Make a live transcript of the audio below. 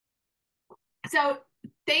So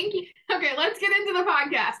thank you. Okay, let's get into the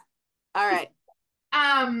podcast. All right.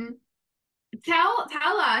 Um, tell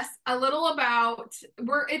us a little about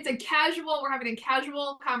we're having a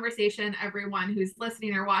casual conversation, everyone who's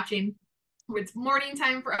listening or watching. It's morning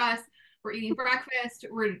time for us. We're eating breakfast,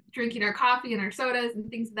 we're drinking our coffee and our sodas and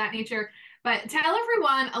things of that nature. But tell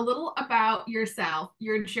everyone a little about yourself,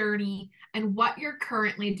 your journey, and what you're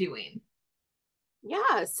currently doing.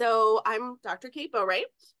 Yeah. So I'm Dr. Kate Boatwright.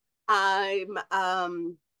 I'm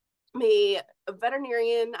a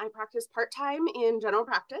veterinarian. I practice part-time in general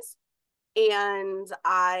practice, and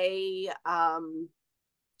I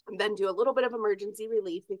then do a little bit of emergency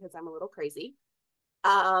relief because I'm a little crazy.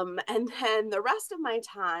 And then the rest of my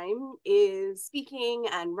time is speaking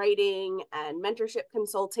and writing and mentorship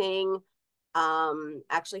consulting.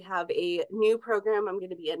 Actually have a new program I'm going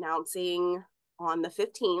to be announcing on the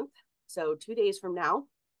 15th, so 2 days from now.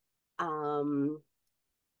 Um,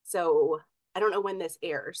 so I don't know when this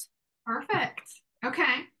airs. Perfect.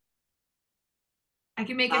 Okay. I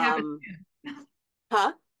can make it happen Um, soon.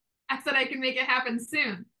 huh? I said I can make it happen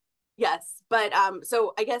soon. Yes, but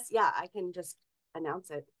so I guess yeah, I can just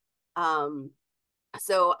announce it. Um,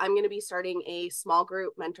 so I'm going to be starting a small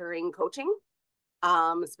group mentoring coaching,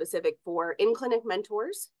 specific for in-clinic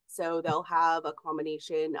mentors. So they'll have a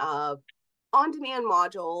combination of on-demand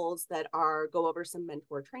modules that are go over some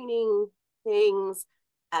mentor training things,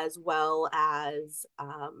 as well as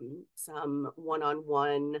some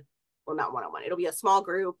one-on-one, well, not one-on-one. It'll be a small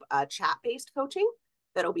group chat-based coaching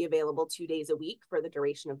that'll be available 2 days a week for the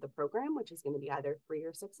duration of the program, which is going to be either 3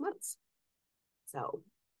 or 6 months. So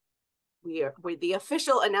the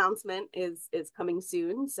official announcement is coming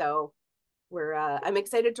soon. So I'm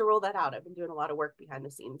excited to roll that out. I've been doing a lot of work behind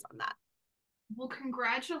the scenes on that. Well,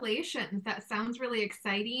 congratulations. That sounds really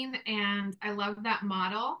exciting, and I love that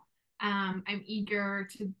model. I'm eager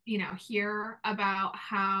to, hear about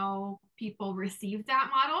how people receive that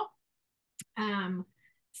model. Um,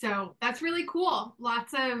 so that's really cool.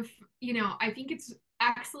 Lots of, I think it's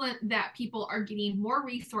excellent that people are getting more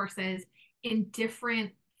resources in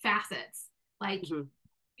different facets, like,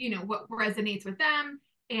 Mm-hmm. what resonates with them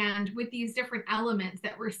and with these different elements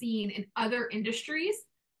that we're seeing in other industries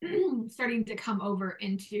starting to come over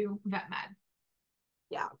into vet med.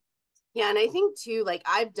 Yeah. Yeah, and I think too, like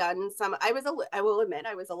I've done some, I will admit,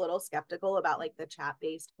 I was a little skeptical about like the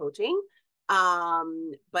chat-based coaching.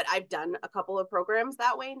 But I've done a couple of programs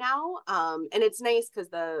that way now. And it's nice because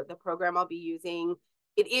the program I'll be using,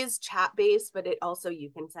 it is chat-based, but it also you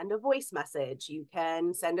can send a voice message, you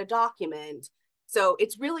can send a document. So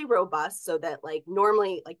it's really robust so that like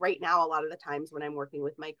normally, like right now, a lot of the times when I'm working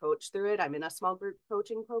with my coach through it, I'm in a small group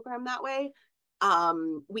coaching program that way.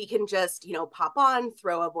 We can just, pop on,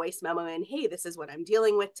 throw a voice memo in, hey, this is what I'm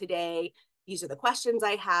dealing with today. These are the questions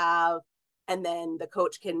I have. And then the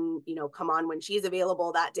coach can, come on when she's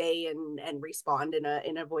available that day and respond in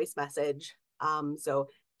a voice message. So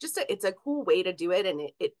it's a cool way to do it. And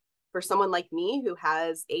it for someone like me who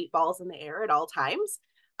has 8 balls in the air at all times,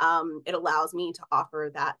 it allows me to offer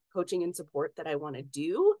that coaching and support that I want to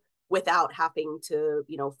do without having to,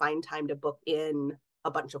 find time to book in a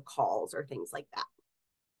bunch of calls or things like that.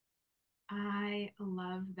 I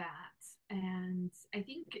love that. And I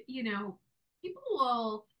think, people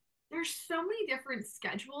will, there's so many different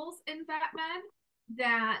schedules in vet med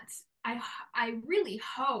that I really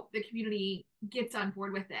hope the community gets on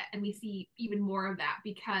board with it and we see even more of that,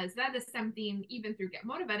 because that is something even through Get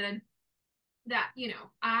Motivated that,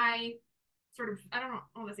 I sort of, I don't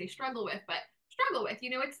want to say struggle with, but struggle with,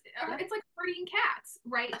 Yeah. it's like herding cats,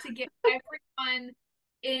 right? To get everyone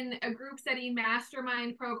in a group setting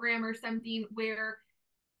mastermind program or something where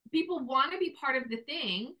people want to be part of the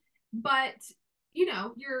thing, but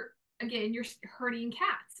you're herding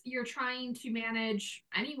cats. You're trying to manage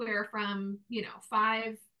anywhere from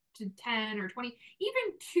 5 to 10 or 20,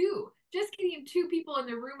 even two. Just getting two people in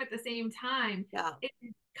the room at the same time Yeah.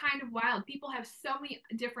 is kind of wild. People have so many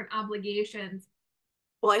different obligations.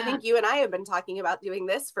 Well, I Um, think you and I have been talking about doing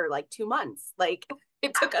this for like 2 months. Like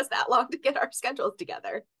it took us that long to get our schedules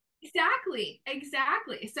together. exactly,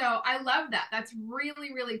 exactly. So I love that. That's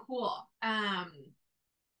really, really cool.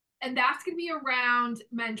 And that's going to be around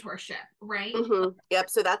mentorship, right? Mm-hmm. Yep.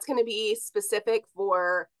 So that's going to be specific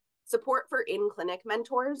for support for in-clinic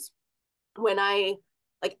mentors. When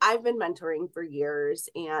I've been mentoring for years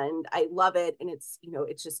and I love it. And it's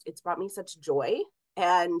brought me such joy.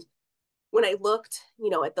 And when I looked,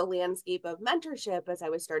 at the landscape of mentorship as I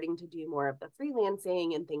was starting to do more of the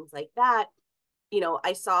freelancing and things like that,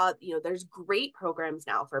 I saw, there's great programs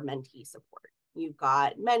now for mentee support. You've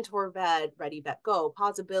got Mentor Vet, Ready Vet Go,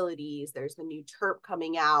 Possibilities. There's the new Chirp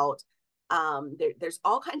coming out. There's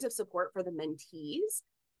all kinds of support for the mentees,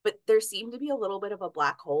 but there seemed to be a little bit of a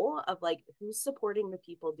black hole of like who's supporting the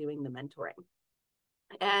people doing the mentoring.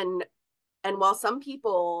 And while some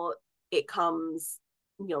people it comes,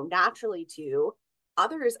 naturally to,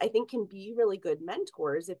 others I think can be really good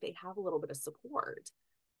mentors if they have a little bit of support.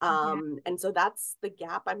 Yeah. And so that's the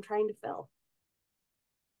gap I'm trying to fill.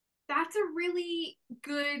 That's a really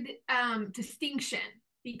good distinction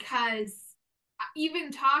because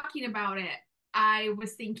even talking about it, I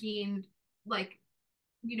was thinking, like,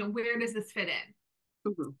 where does this fit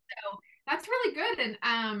in? Mm-hmm. So that's really good.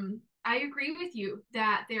 And I agree with you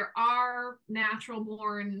that there are natural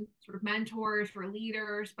born sort of mentors or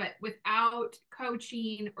leaders, but without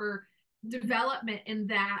coaching or development in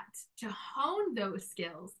that to hone those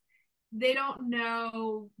skills, they don't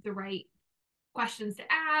know the right questions to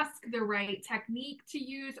ask, the right technique to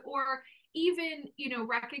use, or even,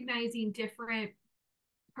 recognizing different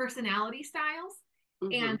personality styles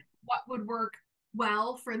Mm-hmm. and what would work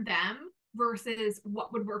well for them versus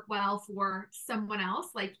what would work well for someone else.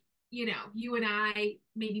 Like, you and I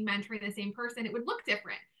maybe mentoring the same person, it would look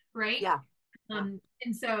different, right? Yeah. Yeah.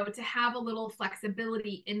 And so to have a little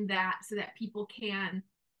flexibility in that so that people can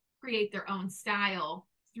create their own style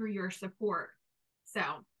through your support. So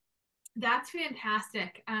that's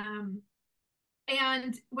fantastic. And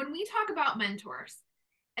when we talk about mentors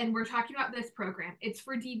and we're talking about this program, it's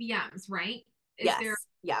for DVMs, right? Is there?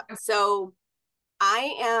 Yes. Yeah. So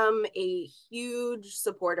I am a huge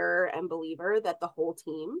supporter and believer that the whole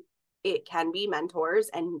team, it can be mentors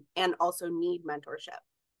and also need mentorship.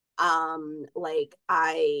 Like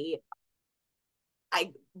I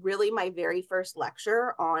really, my very first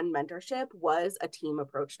lecture on mentorship was a team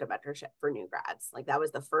approach to mentorship for new grads. Like that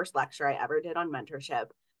was the first lecture I ever did on mentorship.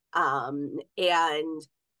 And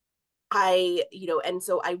and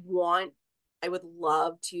so I would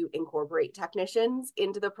love to incorporate technicians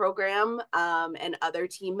into the program, and other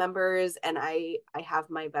team members. And I have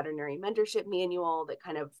my veterinary mentorship manual that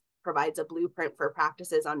kind of provides a blueprint for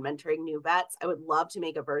practices on mentoring new vets. I would love to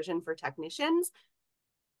make a version for technicians,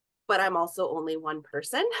 but I'm also only one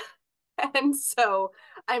person. And so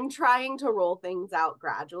I'm trying to roll things out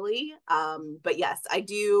gradually. But yes, I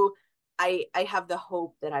do. I have the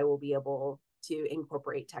hope that I will be able to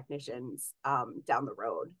incorporate technicians down the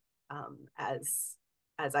road, as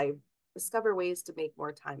I discover ways to make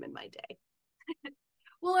more time in my day.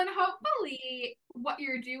 Well, and hopefully what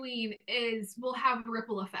you're doing is will have a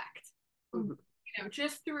ripple effect, Mm-hmm.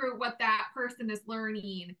 just through what that person is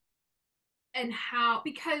learning and how,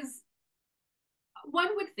 because one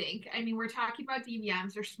would think, I mean, we're talking about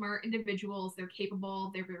DVMs, they're smart individuals, they're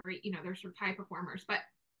capable, they're very, they're sort of high performers, but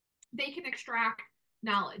they can extract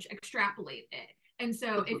knowledge, extrapolate it. And so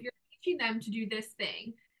Mm-hmm. if you're teaching them to do this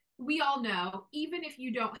thing, we all know, even if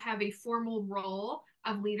you don't have a formal role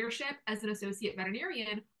of leadership as an associate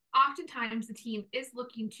veterinarian, oftentimes the team is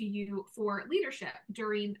looking to you for leadership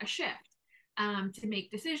during a shift, to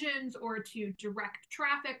make decisions or to direct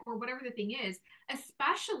traffic or whatever the thing is,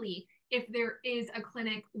 especially if there is a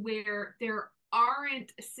clinic where there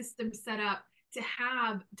aren't systems set up to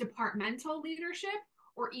have departmental leadership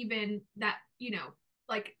or even that,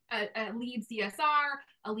 like a lead CSR,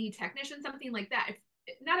 a lead technician, something like that. If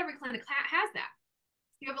not every clinic has that.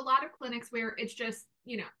 You have a lot of clinics where it's just,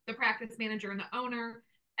 the practice manager and the owner,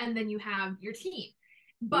 and then you have your team.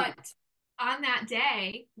 Mm-hmm. But on that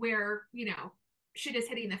day where, shit is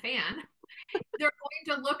hitting the fan, they're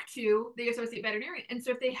going to look to the associate veterinarian. And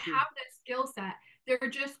so if they Mm-hmm. have this skill set, they're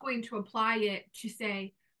just going to apply it to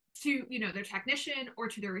say, to their technician or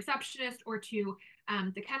to their receptionist or to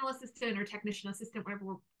the kennel assistant or technician assistant, whatever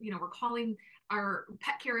we're calling our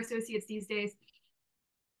pet care associates these days,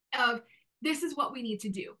 of this is what we need to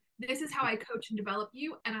do. This is how I coach and develop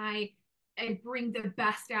you, and I bring the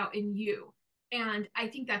best out in you. And I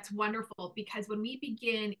think that's wonderful because when we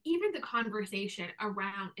begin even the conversation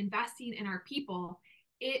around investing in our people,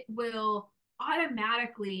 it will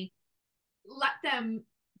automatically let them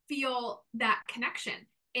feel that connection.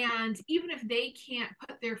 And even if they can't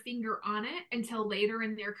put their finger on it until later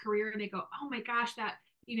in their career and they go, oh my gosh, that,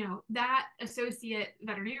 that associate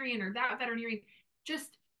veterinarian or that veterinarian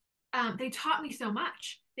just, they taught me so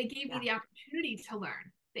much. They gave me Yeah. the opportunity to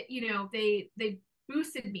learn. That they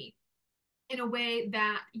boosted me in a way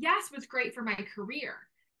that, yes, was great for my career,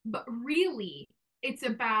 but really it's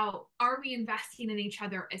about, are we investing in each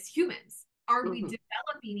other as humans? Are we Mm-hmm.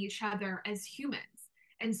 developing each other as humans?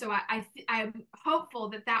 And so I'm hopeful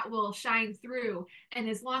that that will shine through. And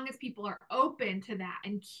as long as people are open to that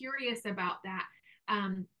and curious about that,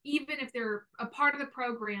 even if they're a part of the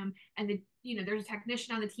program and there's a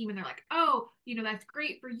technician on the team and they're like, oh, that's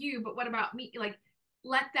great for you, but what about me? Like,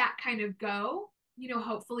 let that kind of go.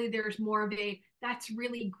 Hopefully there's more of a, that's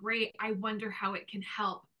really great. I wonder how it can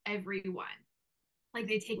help everyone. Like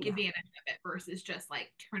they take Yeah. advantage of it versus just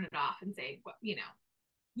like turn it off and say, well,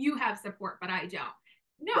 you have support, but I don't.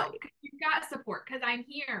 No, Right. you've got support because I'm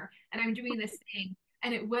here and I'm doing this thing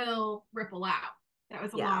and it will ripple out. That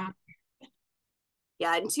was a Yeah. long.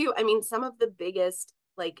 Yeah. And two, I mean, some of the biggest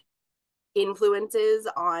like influences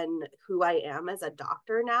on who I am as a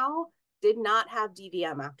doctor now did not have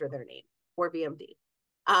DVM after their name or VMD.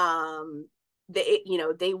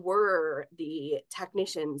 They were the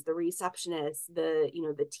technicians, the receptionists,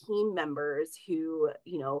 the team members who,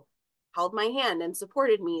 held my hand and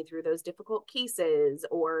supported me through those difficult cases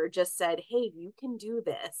or just said, hey, you can do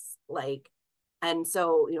this. Like, and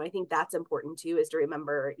so, I think that's important too, is to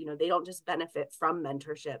remember, they don't just benefit from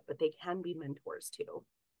mentorship, but they can be mentors too.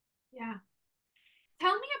 Yeah.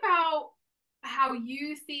 Tell me about how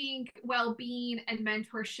you think well-being and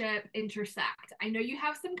mentorship intersect. I know you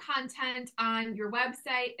have some content on your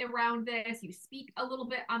website around this. You speak a little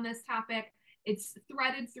bit on this topic. It's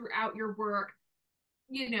threaded throughout your work.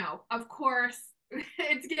 Of course,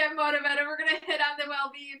 it's Get Motivated. We're going to hit on the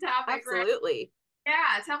well-being topic, right? Absolutely.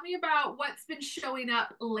 Yeah. Tell me about what's been showing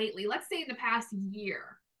up lately. Let's say in the past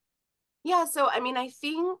year. Yeah. So, I mean, I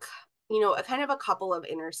think, a kind of a couple of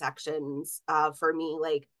intersections for me,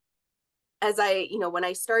 like as when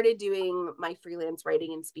I started doing my freelance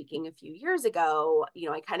writing and speaking a few years ago,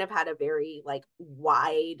 I kind of had a very like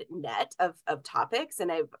wide net of topics,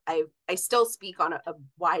 and I still speak on a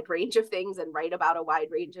wide range of things and write about a wide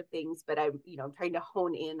range of things, but I'm trying to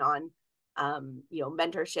hone in on,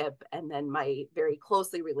 mentorship, and then my very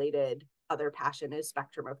closely related other passion is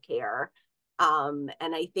spectrum of care. And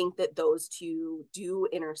I think that those two do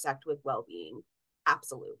intersect with well-being.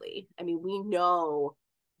 Absolutely. I mean, we know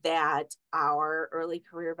that our early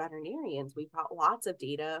career veterinarians, we've got lots of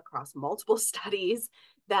data across multiple studies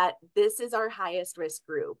that this is our highest risk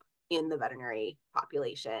group in the veterinary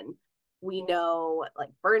population. We know like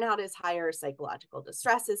burnout is higher, psychological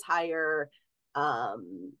distress is higher,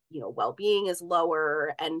 well-being is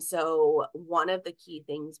lower. And so one of the key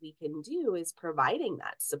things we can do is providing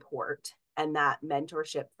that support and that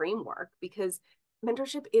mentorship framework, because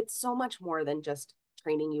mentorship, it's so much more than just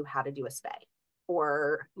training you how to do a spay,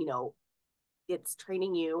 or it's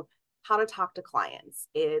training you how to talk to clients,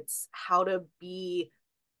 it's how to be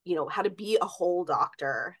a whole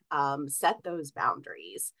doctor, set those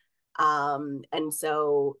boundaries. And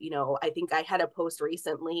so I think I had a post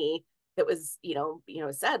recently that was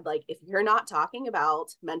said, like, if you're not talking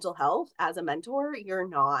about mental health as a mentor, you're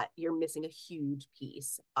missing a huge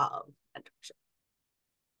piece of mentorship.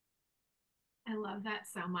 I love that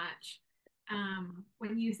so much.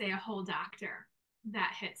 When you say a whole doctor,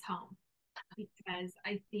 that hits home because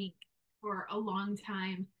I think for a long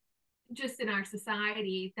time, just in our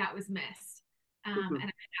society, that was missed. Mm-hmm. And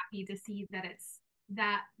I'm happy to see that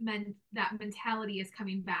that mentality is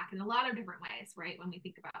coming back in a lot of different ways, right? When we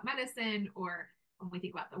think about medicine or when we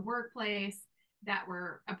think about the workplace, that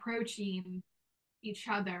we're approaching each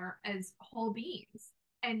other as whole beings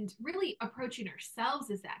and really approaching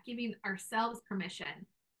ourselves as that, giving ourselves permission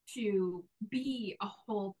to be a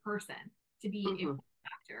whole person, to be a Mm-hmm. whole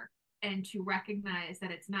factor, and to recognize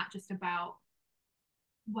that it's not just about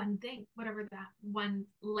one thing, whatever that one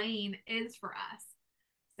lane is for us.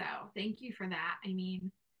 So thank you for that. I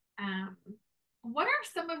mean, um, what are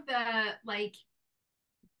some of the like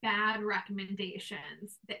bad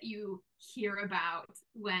recommendations that you hear about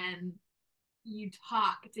when you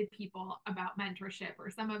talk to people about mentorship, or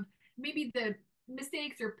some of maybe the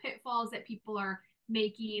mistakes or pitfalls that people are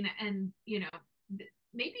making, and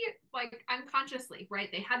maybe like unconsciously, right?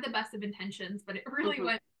 They had the best of intentions, but it really Mm-hmm.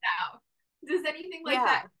 went south. Does anything like Yeah.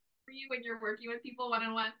 that for you when you're working with people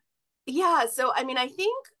one-on-one? Yeah. So, I mean, I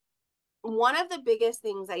think one of the biggest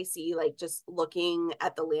things I see, like just looking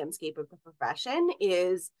at the landscape of the profession,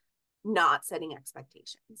 is not setting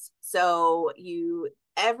expectations. So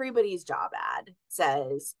everybody's job ad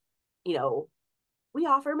says, you know, we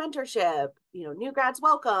offer mentorship, new grads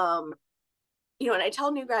welcome, and I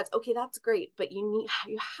tell new grads, okay, that's great, but you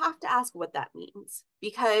have to ask what that means,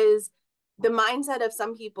 because the mindset of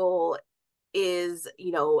some people is,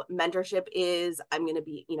 mentorship is, I'm going to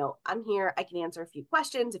be, I'm here, I can answer a few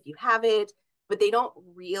questions if you have it, but they don't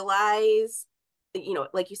realize,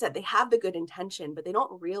 like you said, they have the good intention, but they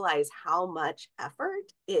don't realize how much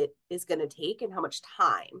effort it is going to take and how much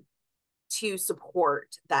time to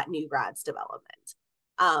support that new grad's development.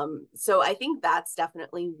 So I think that's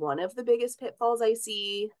definitely one of the biggest pitfalls I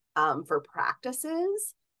see for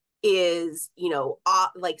practices is,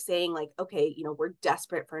 like saying like, okay, we're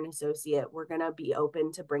desperate for an associate. We're going to be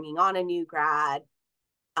open to bringing on a new grad.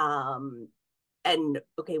 And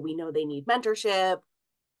okay, we know they need mentorship.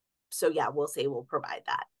 So yeah, we'll say we'll provide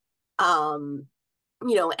that.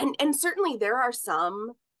 And certainly there are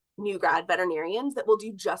some new grad veterinarians that will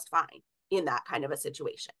do just fine in that kind of a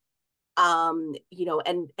situation. And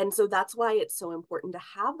so that's why it's so important to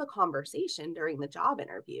have the conversation during the job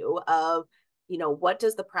interview of, what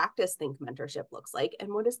does the practice think mentorship looks like,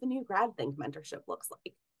 and what does the new grad think mentorship looks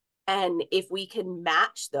like? And if we can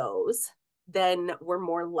match those, then we're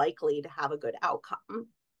more likely to have a good outcome,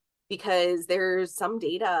 because there's some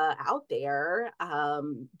data out there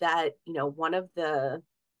that one of the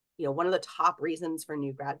top reasons for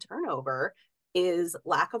new grad turnover is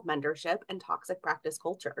lack of mentorship and toxic practice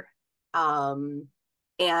culture. Um,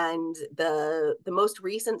 and the most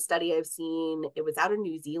recent study I've seen, it was out of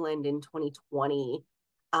New Zealand in 2020,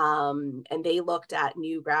 and they looked at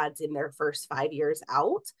new grads in their first 5 years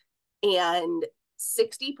out, and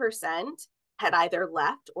 60% had either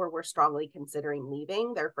left or were strongly considering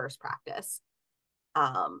leaving their first practice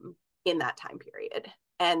in that time period.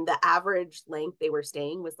 And the average length they were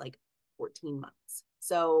staying was like 14 months.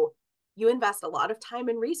 So you invest a lot of time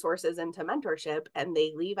and resources into mentorship and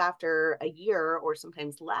they leave after a year or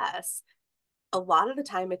sometimes less. A lot of the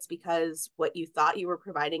time it's because what you thought you were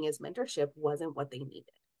providing as mentorship wasn't what they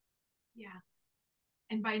needed. Yeah.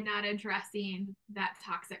 And by not addressing that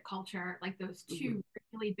toxic culture, like those two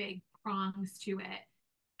really big prongs to it,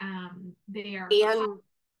 they are and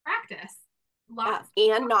practice.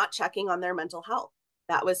 And not checking on their mental health.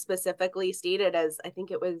 That was specifically stated as, I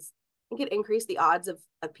think it increased the odds of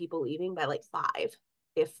people leaving by like 5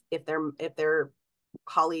 if their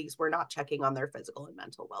colleagues were not checking on their physical and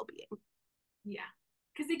mental well-being. Yeah.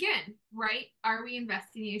 Because again, right? Are we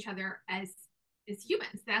investing in each other as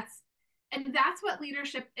humans? That's what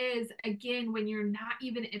leadership is, again, when you're not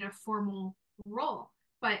even in a formal role.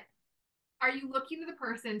 But are you looking to the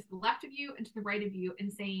person to the left of you and to the right of you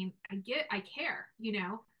and saying, I care,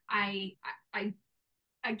 I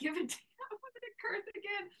give it to I'm gonna curse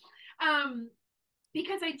again.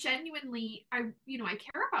 Because I genuinely, I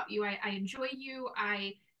care about you. I enjoy you.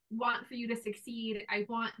 I want for you to succeed. I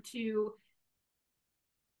want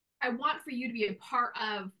for you to be a part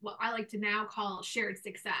of what I like to now call shared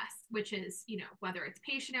success, which is, whether it's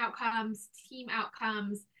patient outcomes, team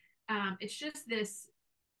outcomes, it's just this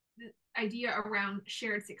idea around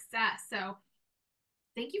shared success. So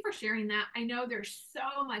thank you for sharing that. I know there's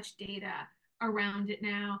so much data around it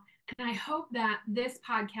now. And I hope that this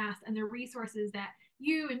podcast and the resources that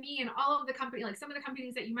you and me and all of the company, like some of the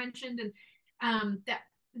companies that you mentioned, and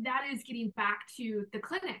that is getting back to the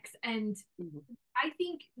clinics. And I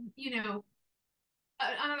think,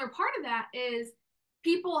 another part of that is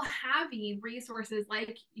people having resources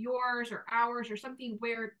like yours or ours or something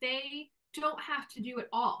where they don't have to do it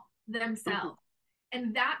all themselves.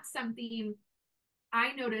 And that's something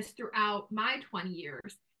I noticed throughout my 20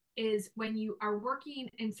 years is when you are working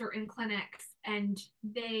in certain clinics and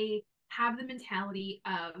they have the mentality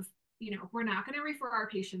of, we're not going to refer our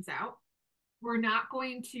patients out. We're not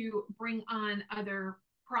going to bring on other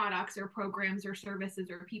products or programs or services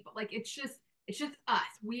or people. Like it's just us.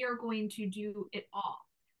 We are going to do it all.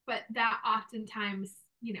 But that oftentimes,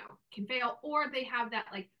 can fail, or they have that,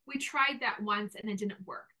 like, we tried that once and it didn't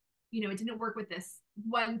work. It didn't work with this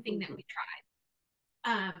one thing that we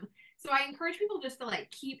tried. So I encourage people just to like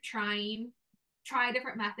keep trying, try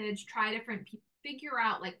different methods, try different figure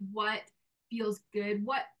out like what feels good,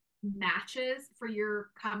 what matches for your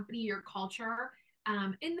company, your culture,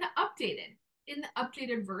 in the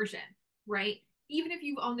updated version, right? Even if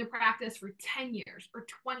you've owned the practice for 10 years or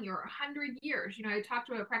 20 or 100 years, I talked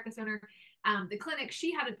to a practice owner, the clinic,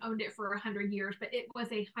 she hadn't owned it for 100 years, but it was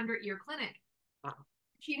a 100-year clinic. Wow.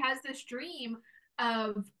 She has this dream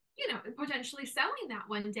of, potentially selling that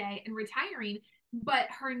one day and retiring. But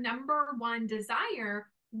her number one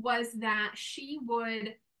desire was that she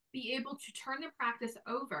would be able to turn the practice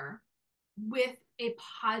over with a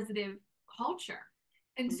positive culture.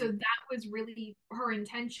 And so that was really her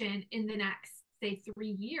intention in the next, say, 3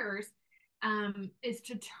 years, is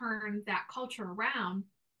to turn that culture around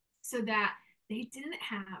so that they didn't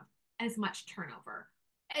have as much turnover.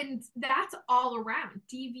 And that's all around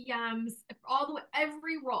DVMs, all the way,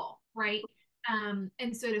 every role, right?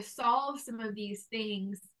 And so to solve some of these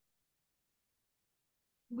things,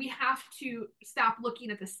 we have to stop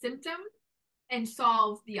looking at the symptom and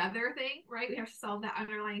solve the other thing, right? We have to solve that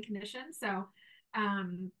underlying condition. So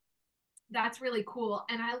That's really cool.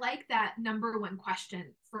 And I like that number one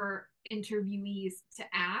question for interviewees to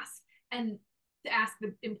ask, and to ask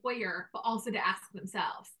the employer, but also to ask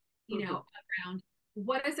themselves, Mm-hmm. around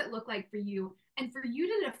what does it look like for you? And for you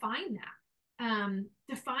to define that,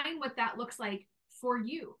 define what that looks like for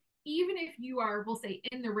you. Even if you are, we'll say,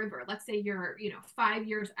 in the river, let's say you're, 5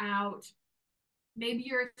 years out, maybe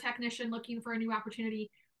you're a technician looking for a new opportunity,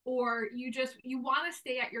 or you want to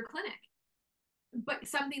stay at your clinic, but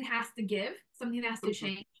something has to give, something has to Mm-hmm.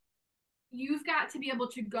 change. You've got to be able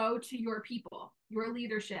to go to your people, your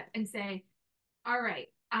leadership, and say, all right,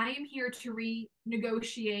 I am here to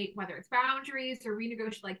renegotiate, whether it's boundaries or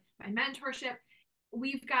renegotiate like my mentorship.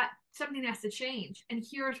 We've got something has to change. And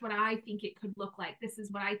here's what I think it could look like. This is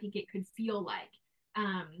what I think it could feel like.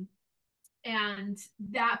 And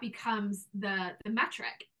that becomes the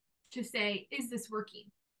metric to say, is this working?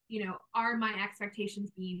 Are my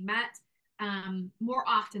expectations being met? More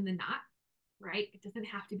often than not, right? It doesn't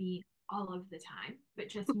have to be all of the time, but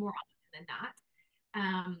just more often than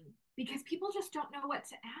not. Because people just don't know what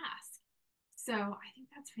to ask. So I think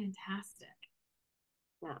that's fantastic.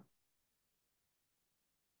 Yeah.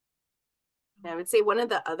 I would say one of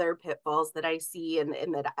the other pitfalls that I see and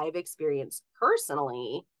that I've experienced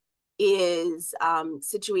personally is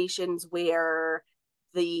situations where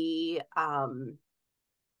the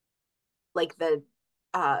like the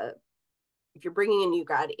if you're bringing a new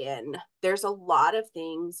grad in, there's a lot of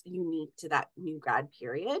things unique to that new grad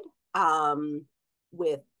period,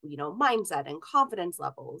 with mindset and confidence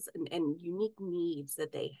levels and unique needs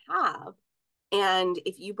that they have. And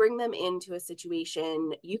if you bring them into a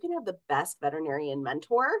situation, you can have the best veterinarian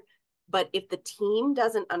mentor, but if the team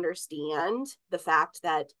doesn't understand the fact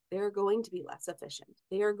that they're going to be less efficient,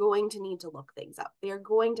 they are going to need to look things up, they're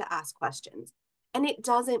going to ask questions. And it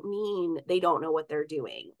doesn't mean they don't know what they're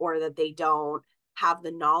doing or that they don't have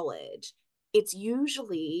the knowledge. It's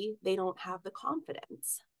usually they don't have the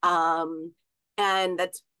confidence. And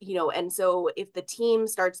that's, and so if the team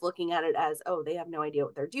starts looking at it as, oh, they have no idea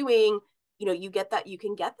what they're doing, you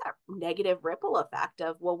can get that negative ripple effect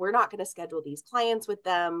of, well, we're not going to schedule these clients with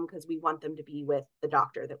them because we want them to be with the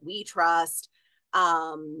doctor that we trust.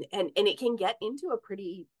 And it can get into a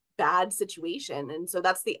pretty bad situation. And so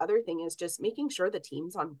that's the other thing, is just making sure the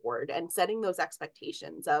team's on board and setting those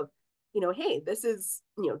expectations of, hey, this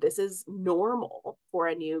is normal for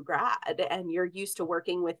a new grad, and you're used to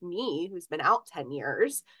working with me who's been out 10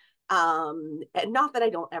 years. And not that I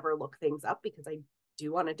don't ever look things up, because I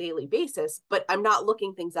do on a daily basis, but I'm not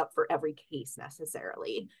looking things up for every case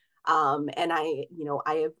necessarily. And I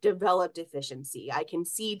have developed efficiency. I can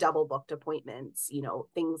see double booked appointments,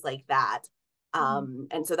 things like that.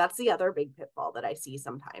 And so that's the other big pitfall that I see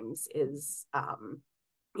sometimes is,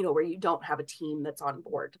 where you don't have a team that's on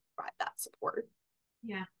board to provide that support.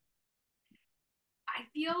 Yeah. I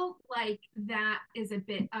feel like that is a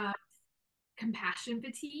bit of compassion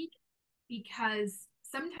fatigue, because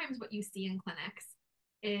sometimes what you see in clinics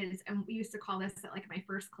is, and we used to call this at like my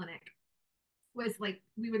first clinic, was like,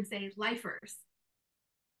 we would say lifers,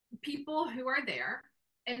 people who are there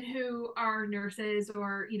and who are nurses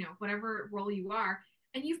or, whatever role you are,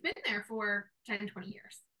 and you've been there for 10, 20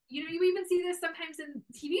 years. You even see this sometimes in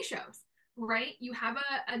TV shows, right? You have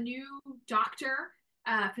a new doctor,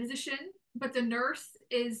 physician, but the nurse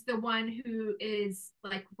is the one who is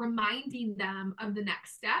like reminding them of the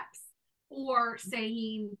next steps, or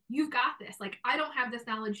saying, you've got this. Like, I don't have this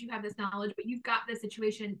knowledge, you have this knowledge, but you've got this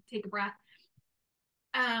situation, take a breath.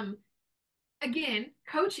 Um, Again,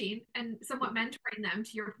 coaching and somewhat mentoring them,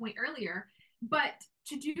 to your point earlier, but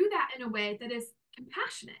to do that in a way that is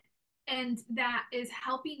compassionate and that is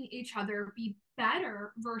helping each other be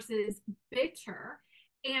better versus bitter,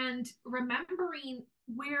 and remembering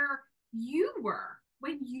where you were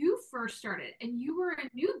when you first started and you were a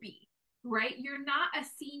newbie, right? You're not a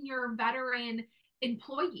senior veteran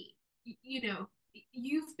employee.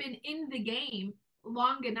 You've been in the game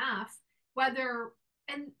long enough, whether,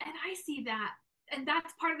 and I see that, and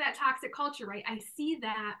that's part of that toxic culture, right? I see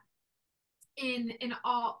that in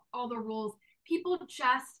all the roles. People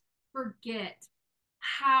just forget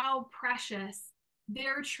how precious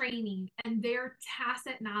their training and their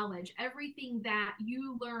tacit knowledge, everything that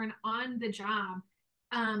you learn on the job,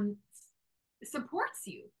 um, supports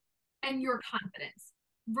you and your confidence,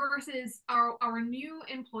 versus our new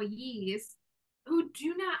employees who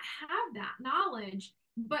do not have that knowledge.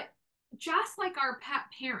 But just like our pet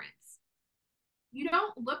parents, you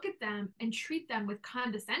don't look at them and treat them with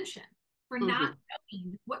condescension for not Mm-hmm.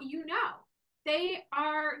 knowing what you know. They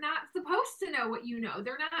are not supposed to know what you know.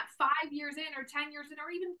 They're not 5 years in or 10 years in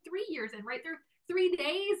or even 3 years in, right? They're 3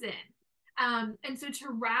 days in. And so to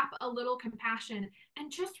wrap a little compassion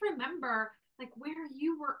and just remember like where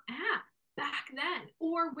you were at back then,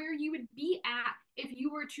 or where you would be at if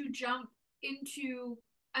you were to jump into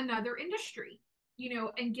another industry,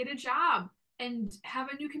 and get a job and have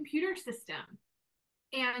a new computer system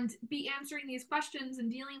and be answering these questions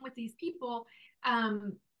and dealing with these people,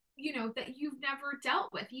 that you've never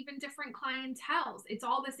dealt with, even different clientels. It's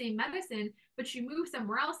all the same medicine, but you move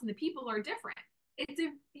somewhere else and the people are different.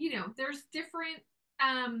 There's different,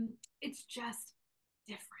 it's just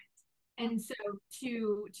different. And so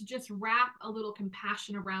to just wrap a little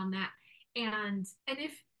compassion around that. And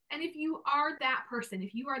if you are that person,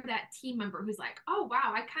 if you are that team member who's like, oh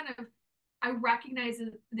wow, I recognize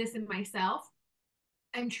this in myself,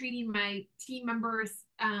 I'm treating my team members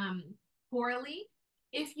poorly.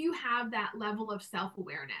 If you have that level of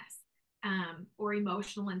self-awareness, or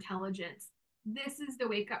emotional intelligence, this is the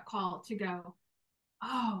wake-up call to go,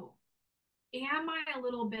 oh, am I a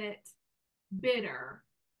little bit bitter?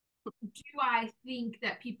 Do I think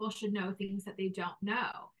that people should know things that they don't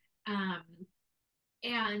know? Um,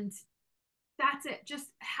 and that's it. Just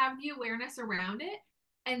have the awareness around it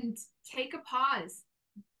and take a pause,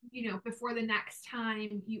 before the next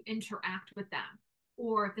time you interact with them,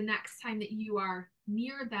 or the next time that you are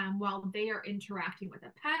near them while they are interacting with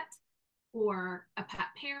a pet or a pet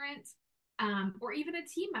parent, or even a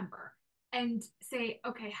team member, and say,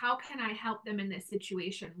 okay, how can I help them in this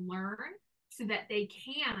situation learn so that they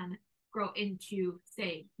can grow into,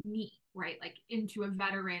 say, me, right? Like into a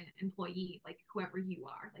veteran employee, like whoever you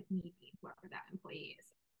are, like me being whoever that employee is.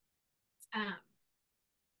 Um,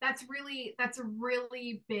 that's a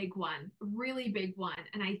really big one.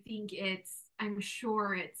 And I'm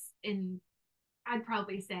sure it's in, I'd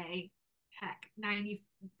probably say, heck, 90%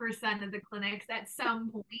 of the clinics at some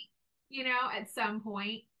point, at some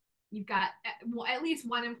point, you've got at least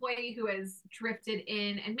one employee who has drifted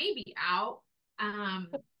in and maybe out,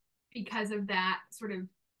 because of that sort of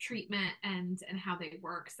treatment and how they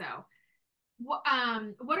work. So what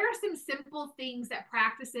are some simple things that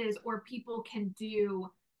practices or people can do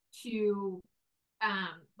to,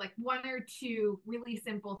 like one or two really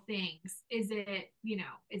simple things? Do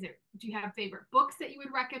you have favorite books that you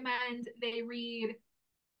would recommend they read?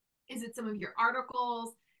 Is it some of your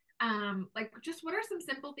articles? Like just what are some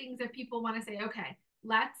simple things that people want to say, okay,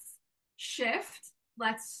 let's shift,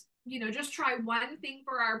 let's, just try one thing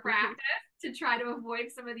for our practice to try to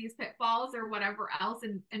avoid some of these pitfalls or whatever else,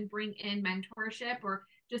 and bring in mentorship or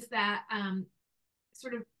just that,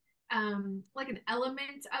 sort of, like an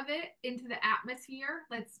element of it into the atmosphere.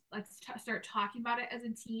 Let's start talking about it as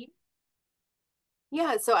a team.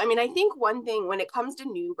 Yeah. So, I mean, I think one thing when it comes to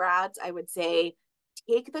new grads, I would say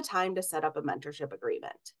take the time to set up a mentorship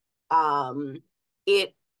agreement.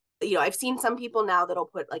 It, I've seen some people now that'll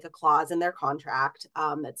put like a clause in their contract,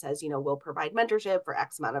 that says, we'll provide mentorship for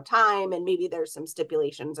X amount of time. And maybe there's some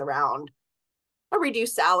stipulations around a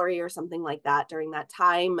reduced salary or something like that during that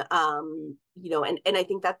time. And I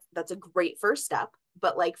think that's a great first step.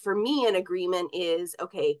 But like for me, an agreement is,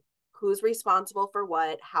 okay, who's responsible for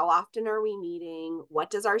what? How often are we meeting?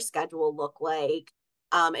 What does our schedule look like?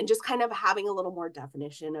 And just kind of having a little more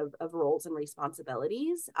definition of roles and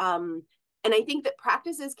responsibilities. And I think that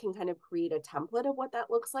practices can kind of create a template of what that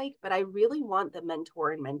looks like, but I really want the mentor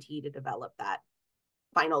and mentee to develop that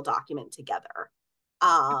final document together.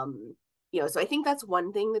 So I think that's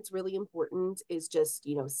one thing that's really important is just,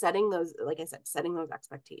 setting those, like I said, setting those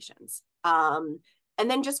expectations. And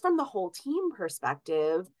then just from the whole team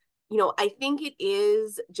perspective, I think it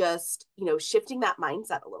is just, shifting that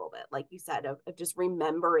mindset a little bit, like you said, of just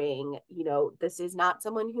remembering, this is not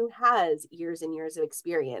someone who has years and years of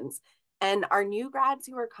experience. And our new grads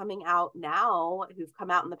who are coming out now, who've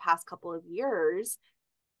come out in the past couple of years,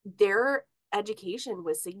 their education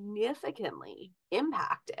was significantly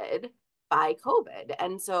impacted by COVID.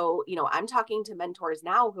 And so, I'm talking to mentors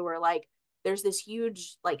now who are like, there's this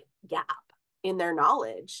huge like gap in their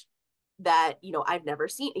knowledge that, I've never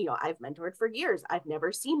seen, I've mentored for years. I've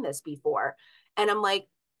never seen this before. And I'm like,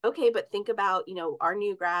 okay, but think about, our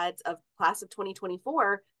new grads of class of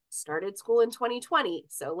 2024 started school in 2020.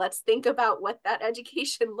 So let's think about what that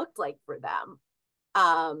education looked like for them.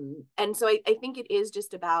 And so I think it is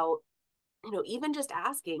just about, even just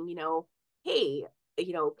asking, hey,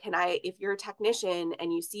 if you're a technician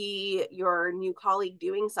and you see your new colleague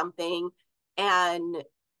doing something and,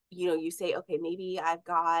 you say, okay, maybe I've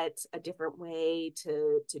got a different way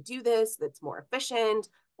to do this that's more efficient,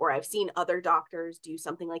 or I've seen other doctors do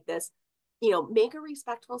something like this, make a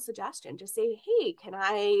respectful suggestion. Just say, hey, can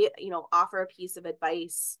I, offer a piece of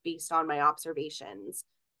advice based on my observations?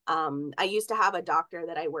 I used to have a doctor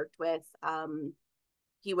that I worked with.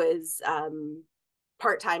 He was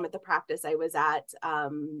part-time at the practice I was at.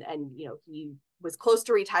 And, you know, he was close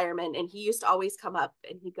to retirement, and he used to always come up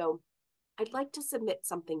and he'd go, I'd like to submit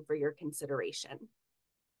something for your consideration.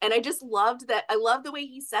 And I just loved that. I love the way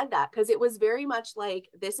he said that, because it was very much like,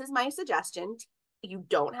 this is my suggestion. You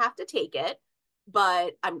don't have to take it,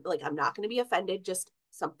 but I'm not going to be offended, just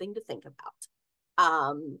something to think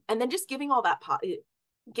about. And then just giving all that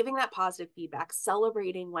giving that positive feedback,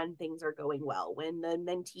 celebrating when things are going well, when the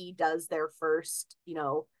mentee does their first, you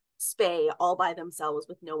know, spay all by themselves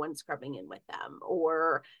with no one scrubbing in with them,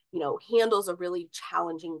 or, you know, handles a really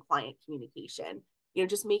challenging client communication. You know,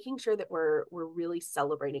 just making sure that we're really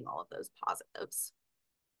celebrating all of those positives.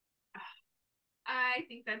 I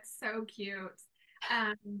think that's so cute.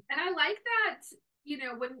 And I like that, you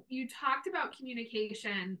know, when you talked about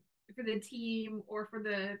communication for the team or for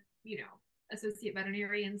the, you know, associate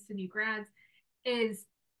veterinarians to new grads, is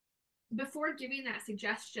before giving that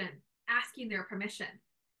suggestion, asking their permission.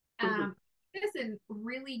 Mm-hmm. Listen,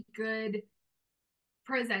 really good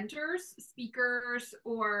presenters, speakers,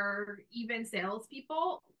 or even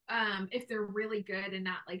salespeople, if they're really good and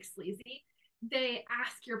not like sleazy, they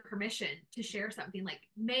ask your permission to share something like,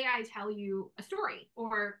 may I tell you a story?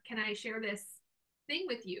 Or can I share this thing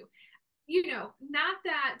with you? You know, not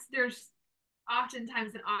that there's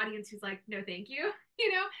oftentimes an audience who's like, no, thank you,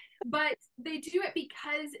 you know, but they do it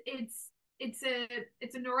because it's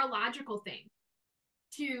a neurological thing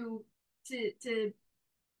to to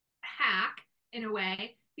hack in a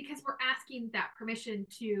way, because we're asking that permission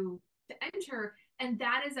to enter, and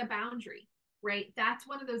that is a boundary, right? That's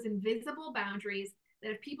one of those invisible boundaries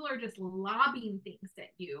that if people are just lobbing things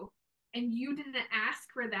at you and you didn't ask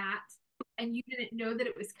for that and you didn't know that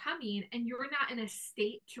it was coming and you're not in a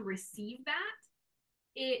state to receive that,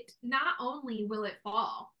 it not only will it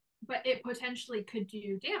fall, but it potentially could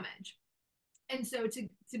do damage. And so to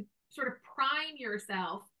sort of prime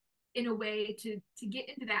yourself in a way to get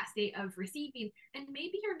into that state of receiving, and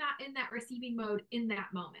maybe you're not in that receiving mode in that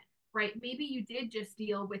moment, right? Maybe you did just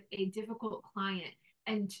deal with a difficult client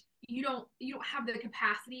and you don't have the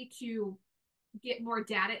capacity to get more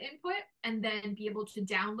data input and then be able to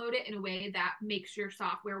download it in a way that makes your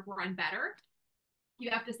software run better. You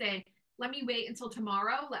have to say, let me wait until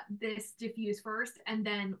tomorrow, let this diffuse first, and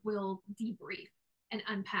then we'll debrief and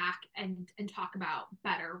unpack and talk about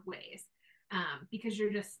better ways, because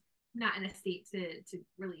you're just not in a state to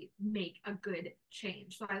really make a good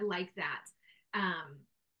change. So I like that,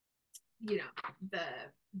 you know,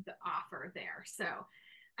 the offer there. So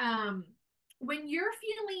um, when you're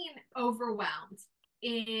feeling overwhelmed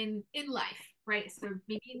in life, right? So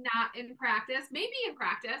maybe not in practice, maybe in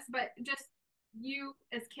practice, but just you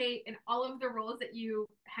as Kate and all of the roles that you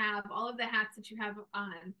have, all of the hats that you have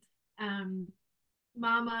on, um,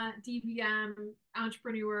 mama, DVM,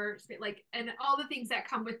 entrepreneur, like, and all the things that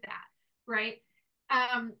come with that, right?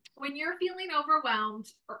 When you're feeling overwhelmed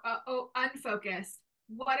or unfocused,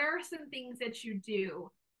 what are some things that you do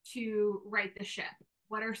to right the ship?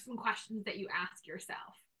 What are some questions that you ask yourself?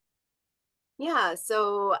 Yeah,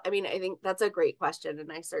 so I mean, I think that's a great question, and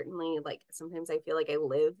I certainly, like, sometimes I feel like I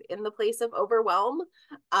live in the place of overwhelm.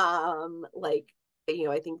 Like, you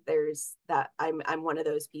know, I think there's that I'm one of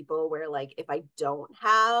those people where, like, if I don't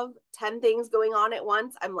have 10 things going on at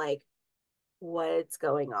once, I'm like, what's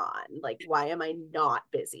going on? Like, why am I not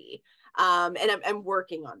busy? And I'm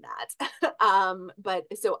working on that. But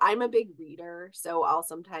so I'm a big reader, so I'll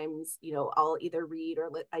sometimes, you know, I'll either read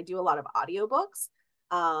or I do a lot of audiobooks,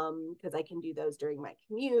 because I can do those during my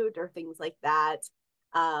commute or things like that.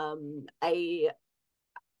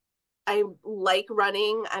 I like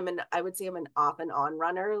running. I would say I'm an off and on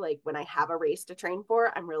runner. Like, when I have a race to train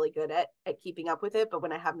for, I'm really good at keeping up with it. But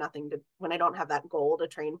when I don't have that goal to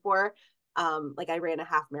train for, like, I ran a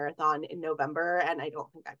half marathon in November and I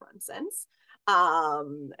don't think I've run since.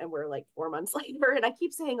 And we're like 4 months later, and I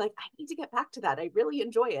keep saying, like, I need to get back to that. I really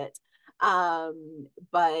enjoy it.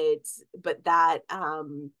 But that,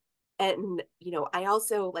 and, you know, I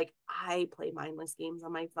also, like, I play mindless games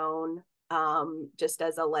on my phone, just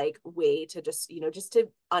as a, like, way to just, you know, just to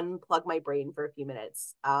unplug my brain for a few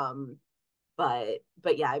minutes. But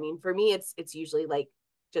yeah, I mean, for me, it's usually like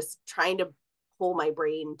just trying to pull my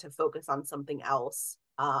brain to focus on something else.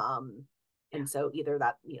 Yeah. And so either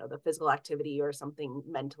that, you know, the physical activity or something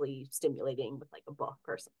mentally stimulating with, like, a book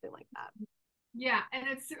or something like that. Yeah, and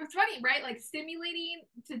it's funny, right? Like stimulating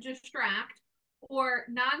to distract or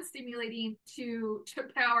non-stimulating to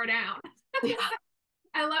power down. Yeah.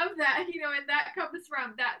 I love that, you know, and that comes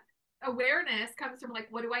from that awareness comes from like,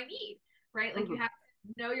 what do I need? Right? Like you Mm-hmm. have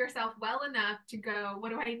know yourself well enough to go, what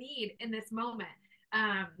do I need in this moment?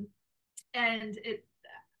 Um, and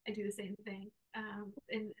I do the same thing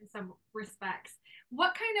in some respects.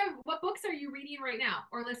 What books are you reading right now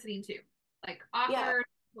or listening to? Like Yeah. authors,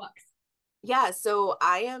 books. Yeah, so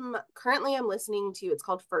I'm listening to, it's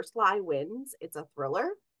called First Lie Wins. It's a thriller.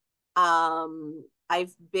 Um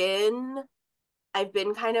I've been I've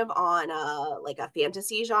been kind of on a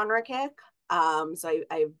fantasy genre kick. So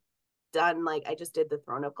I've done, like, I just did the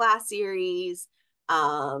Throne of Glass series,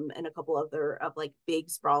 and a couple other of like big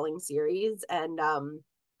sprawling series. And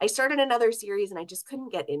I started another series and I just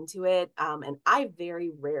couldn't get into it. And I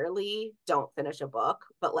very rarely don't finish a book,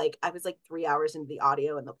 but like I was like 3 hours into the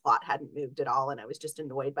audio and the plot hadn't moved at all, and I was just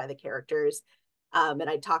annoyed by the characters. And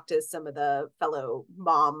I talked to some of the fellow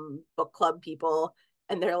mom book club people,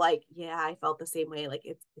 and they're like, yeah, I felt the same way. Like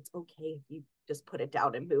it's okay if you just put it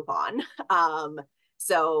down and move on.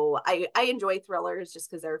 So I enjoy thrillers just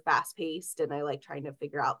because they're fast paced and I like trying to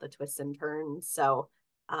figure out the twists and turns. So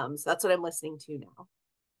that's what I'm listening to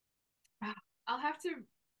now. I'll have to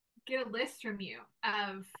get a list from you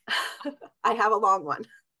of I have a long one.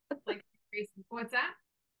 like what's that?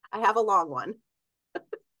 I have a long one.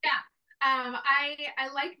 Yeah. I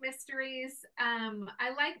like mysteries. I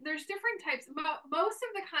like there's different types. Most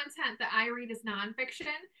of the content that I read is nonfiction,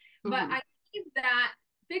 but Mm-hmm. I need that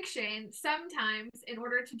fiction sometimes in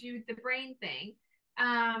order to do the brain thing.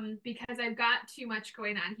 Because I've got too much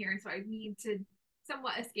going on here, and so I need to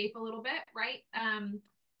somewhat escape a little bit, right?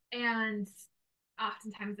 And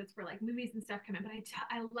oftentimes it's for like movies and stuff come in, but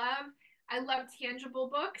I love tangible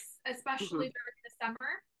books, especially Mm-hmm. during the summer.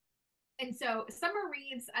 And so summer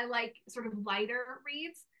reads, I like sort of lighter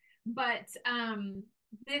reads, but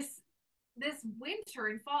this this winter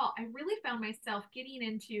and fall, I really found myself getting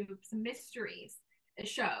into some mysteries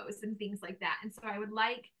shows and things like that. And so I would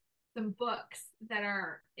like some books that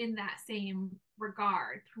are in that same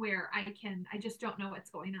regard where I just don't know what's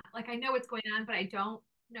going on. Like I know what's going on, but I don't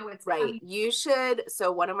know what's Right. coming. You should.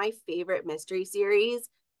 So one of my favorite mystery series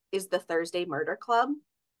is the Thursday Murder Club.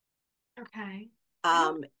 Okay. I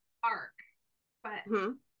don't Um, like dark, but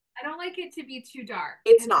hmm, I don't like it to be too dark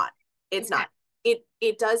it's because not. It's okay. not.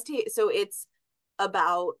 It does take, so it's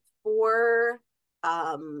about four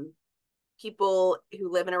um people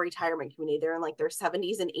who live in a retirement community. They're in like their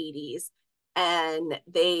 70s and 80s, and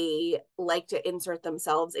they like to insert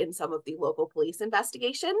themselves in some of the local police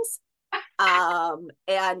investigations. And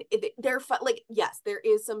they're fun. Like, yes, there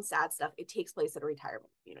is some sad stuff. It takes place in a retirement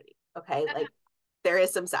community. Okay, like there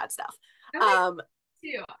is some sad stuff. I like Um,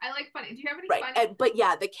 too. I like funny. Do you have any right. funny? But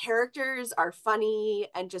yeah, the characters are funny,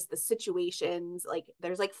 and just the situations. Like,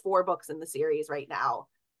 there's like 4 books in the series right now,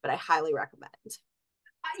 but I highly recommend.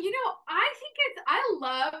 I think I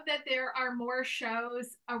love that there are more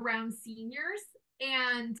shows around seniors.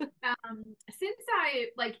 And since I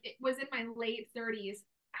like it was in my late 30s,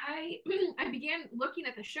 I I began looking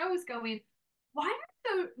at the shows going, why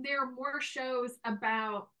aren't there more shows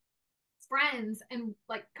about friends and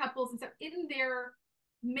like couples and stuff in their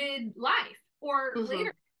midlife or Mm-hmm.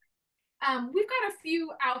 later. We've got a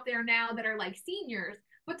few out there now that are like seniors,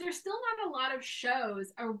 but there's still not a lot of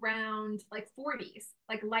shows around like 40s,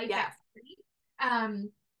 like life Yeah. at 40.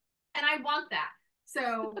 And I want that.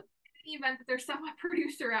 So in the event that there's some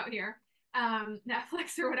producer out here,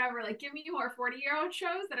 Netflix or whatever, like give me more 40-year-old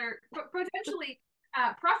shows that are potentially,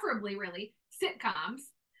 preferably really sitcoms,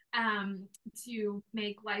 to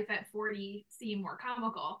make life at 40 seem more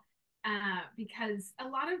comical. Because a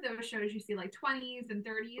lot of those shows you see like 20s and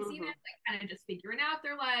 30s, Mm-hmm. like kind of just figuring out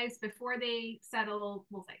their lives before they settle,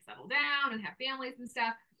 we'll say settle down and have families and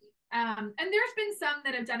stuff. And there's been some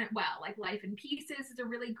that have done it well, like Life in Pieces is a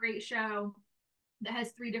really great show that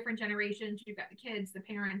has 3 different generations. You've got the kids, the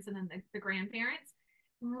parents, and then the grandparents.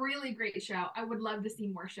 Really great show. I would love to see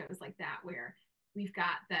more shows like that where we've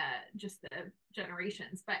got the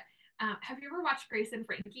generations. But have you ever watched Grace and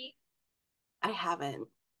Frankie? I haven't.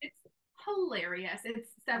 It's hilarious. It's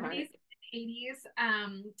All right. 70s,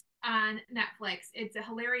 80s, on Netflix. It's a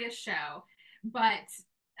hilarious show, but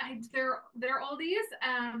they're oldies,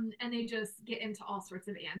 and they just get into all sorts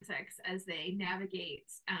of antics as they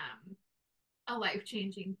navigate a life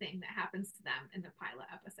changing thing that happens to them in the pilot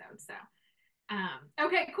episode. So,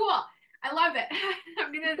 okay, cool. I love it.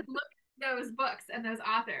 I'm gonna look at those books and those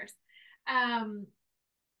authors. Um,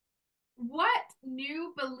 what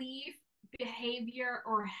new belief, behavior,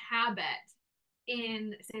 or habit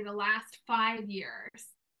in, say, the last 5 years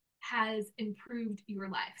has improved your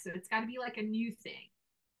life? So it's got to be like a new thing.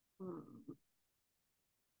 Hmm.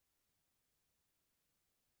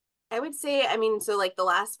 I would say, I mean, so like the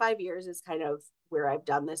last 5 years is kind of where I've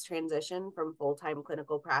done this transition from full-time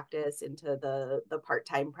clinical practice into the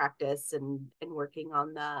part-time practice and working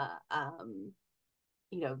on the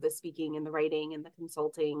the speaking and the writing and the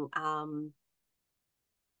consulting.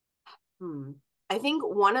 I think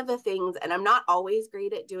one of the things, and I'm not always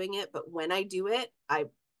great at doing it, but when I do it, I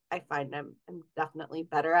find I'm definitely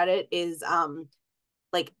better at it, is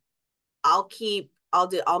like I'll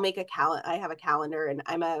make a calendar. I have a calendar, and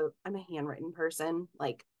I'm a handwritten person.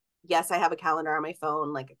 Like, yes, I have a calendar on my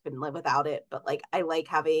phone. Like, I couldn't live without it, but like I like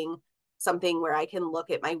having something where I can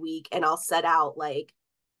look at my week and I'll set out like,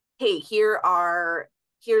 hey,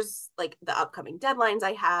 here's like the upcoming deadlines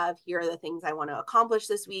I have. Here are the things I want to accomplish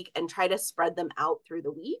this week, and try to spread them out through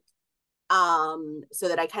the week. So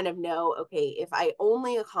that I kind of know, okay, if I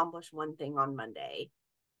only accomplish one thing on Monday,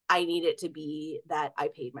 I need it to be that I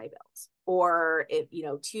paid my bills. Or if,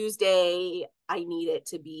 Tuesday, I need it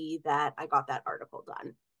to be that I got that article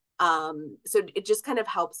done. So it just kind of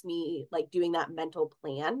helps me like doing that mental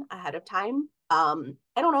plan ahead of time. I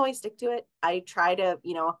don't always stick to it. I try to,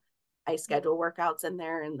 I schedule workouts in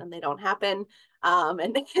there and then they don't happen.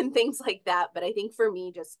 And things like that. But I think for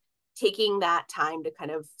me, just taking that time to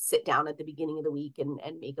kind of sit down at the beginning of the week and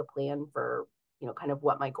make a plan for, kind of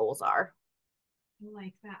what my goals are. I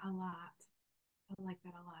like that a lot. I like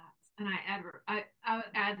that a lot. And I would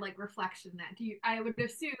add like reflection that I would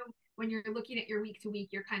assume when you're looking at your week to week,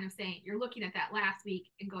 you're kind of saying you're looking at that last week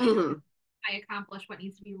and going, Mm-hmm. okay, I accomplished what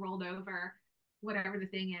needs to be rolled over, whatever the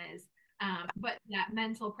thing is. But that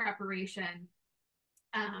mental preparation,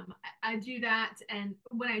 I do that, and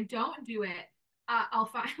when I don't do it, I'll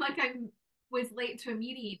find like I was late to a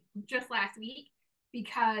meeting just last week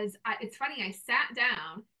because it's funny. I sat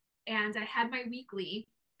down and I had my weekly.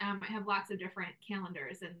 I have lots of different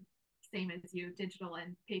calendars, and same as you, digital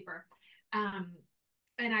and paper. Um,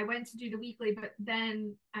 and I went to do the weekly, but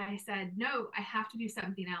then I said, no, I have to do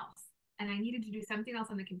something else. And I needed to do something else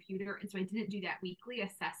on the computer. And so I didn't do that weekly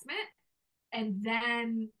assessment. And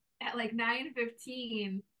then at like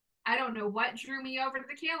 9:15, I don't know what drew me over to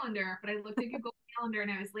the calendar, but I looked at Google Calendar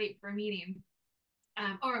and I was late for a meeting.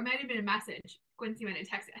 Or it might have been a message. Quincy might have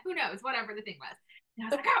texted. Who knows? Whatever the thing was. And I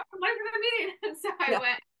was like, oh, I'm late for the meeting. And so I Yeah.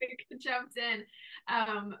 went, jumped in.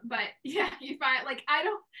 But yeah, you find like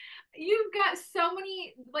you've got so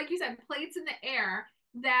many, like you said, plates in the air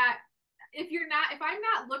that if I'm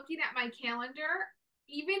not looking at my calendar,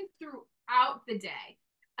 even throughout the day,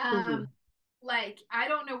 Mm-hmm. um, like I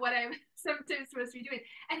don't know what I'm sometimes supposed to be doing.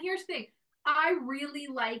 And here's the thing, I really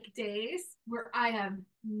like days where I have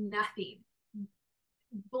nothing,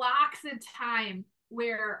 blocks of time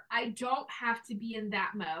where I don't have to be in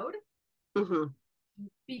that mode Mm-hmm.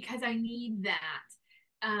 because I need that.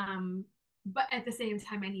 But at the same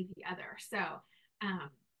time, I need the other. So um,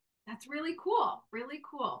 that's really cool. Really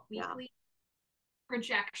cool. Yeah. Weekly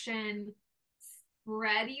projection,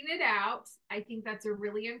 spreading it out. I think that's a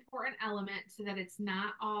really important element so that it's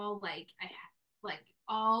not all like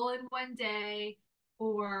all in one day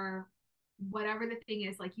or whatever the thing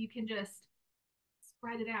is. Like you can just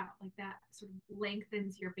spread it out like that sort of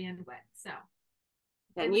lengthens your bandwidth. So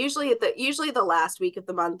And and usually the last week of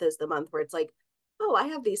the month is the month where it's like, oh, I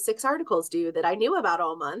have these 6 articles due that I knew about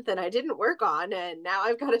all month and I didn't work on, and now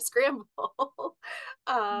I've got to scramble.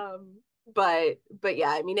 um, but yeah,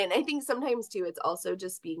 I mean, and I think sometimes too, it's also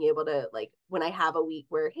just being able to, like, when I have a week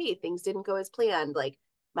where, hey, things didn't go as planned, like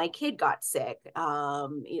my kid got sick,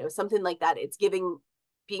 something like that. It's being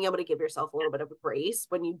able to give yourself a little bit of a grace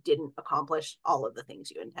when you didn't accomplish all of the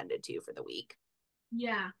things you intended to for the week.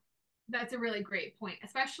 yeah, that's a really great point,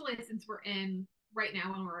 especially since we're in right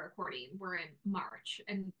now when we're recording, we're in March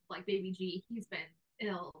and like baby G, he's been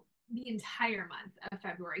ill the entire month of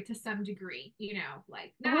February to some degree,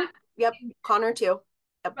 like Mm-hmm. not, Yep. Connor too.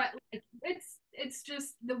 Yep. but like it's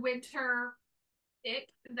just the winter ick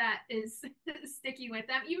that is sticking with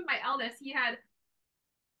them. Even my eldest, he had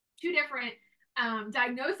two different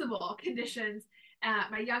diagnosable conditions.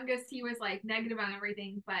 My youngest, he was like negative on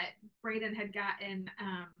everything, but Braden had gotten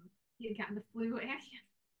the flu and he had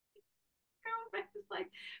like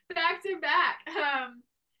back to back.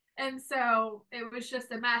 And so it was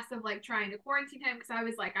just a mess of like trying to quarantine him because I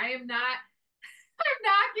was like, I'm not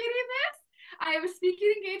getting this. I have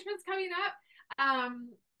speaking engagements coming up.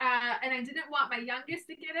 And I didn't want my youngest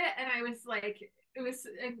to get it. And I was like, it was,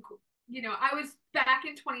 I was back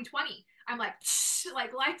in 2020. I'm like, shh,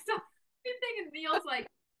 like everything. And Neil's like,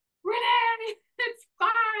 Renee, it's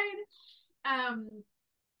fine.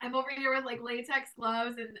 I'm over here with like latex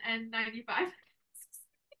gloves and N95.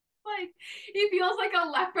 Like, he feels like a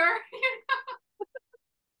leper.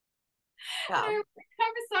 Yeah. I'm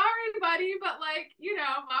sorry, buddy, but like,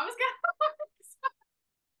 mama's got to work.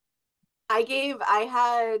 I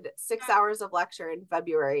had 6 hours of lecture in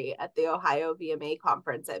February at the Ohio VMA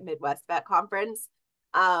conference at Midwest Vet Conference.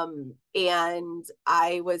 And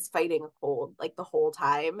I was fighting a cold like the whole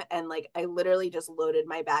time. And like I literally just loaded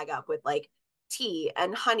my bag up with like tea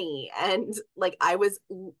and honey. And like I was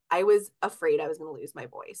afraid I was gonna lose my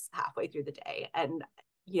voice halfway through the day. And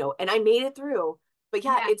and I made it through. But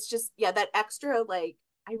yeah, Yeah. it's just that extra like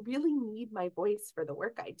I really need my voice for the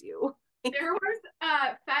work I do. There was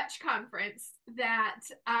a fetch conference that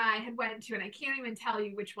I had went to, and I can't even tell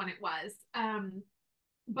you which one it was.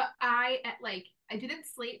 But I didn't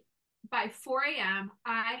sleep. By 4 a.m.,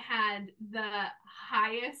 I had the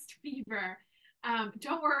highest fever.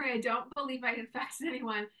 Don't worry, I don't believe I infected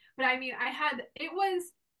anyone. But I mean, it was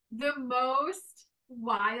the most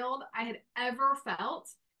wild I had ever felt,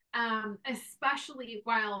 especially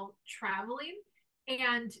while traveling.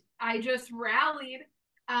 And I just rallied.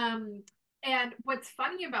 Um, and what's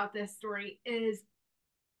funny about this story is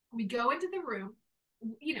we go into the room,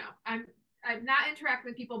 I'm not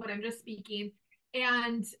interacting with people, but I'm just speaking.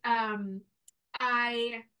 And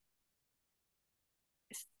I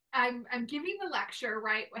I'm giving the lecture,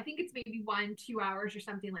 right? I think it's maybe 1, 2 hours or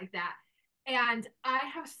something like that. And I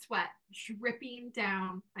have sweat dripping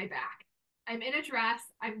down my back. I'm in a dress,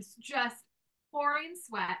 I'm just pouring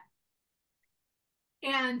sweat.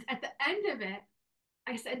 And at the end of it,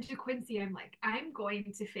 I said to Quincy, I'm like, I'm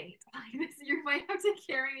going to faint. Like this, you might have to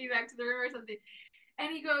carry me back to the room or something.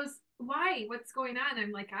 And he goes, why? What's going on?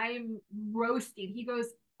 I'm like, I'm roasting. He goes,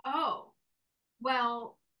 oh,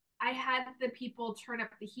 well, I had the people turn up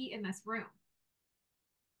the heat in this room.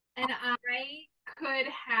 And I could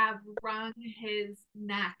have wrung his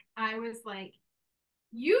neck. I was like,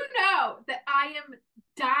 you know that I am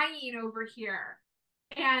dying over here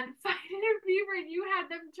and fighting a fever, and you had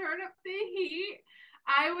them turn up the heat.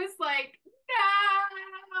 I was like,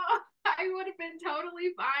 no, I would have been totally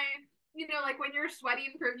fine. Like when you're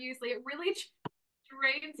sweating profusely, it really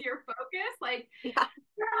drains your focus. Like, Yeah.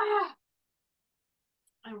 ah,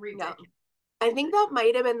 Yeah. ridiculous. I think that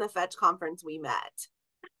might have been the fetch conference we met.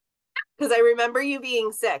 Because I remember you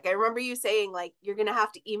being sick. I remember you saying, like, you're going to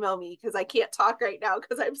have to email me because I can't talk right now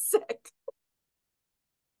because I'm sick.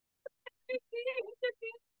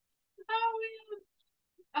 Oh man.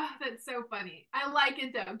 Oh, that's so funny. I like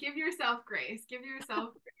it though. Give yourself grace. Give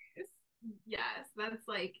yourself grace. Yes, that's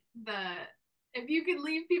like if you could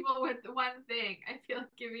leave people with one thing, I feel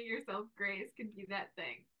like giving yourself grace could be that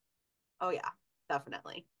thing. Oh, yeah,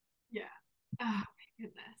 definitely. Yeah. Oh my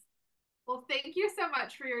goodness. Well, thank you so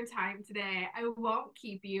much for your time today. I won't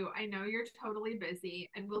keep you. I know you're totally busy,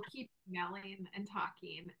 and we'll keep emailing and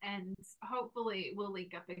talking, and hopefully we'll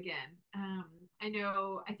link up again.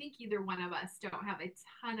 I think either one of us don't have a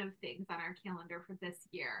ton of things on our calendar for this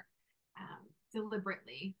year,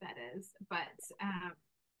 deliberately, that is, but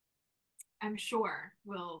I'm sure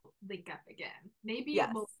we'll link up again. Maybe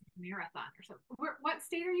Yes. we'll marathon or something. What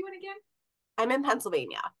state are you in again? I'm in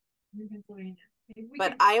Pennsylvania, In Pennsylvania. Maybe we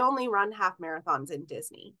but could. I only run half marathons in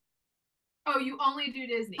Disney. Oh, you only do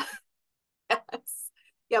Disney. Yes.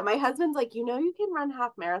 Yeah, my husband's like, you can run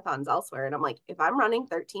half marathons elsewhere. And I'm like, if I'm running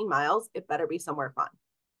 13 miles, it better be somewhere fun.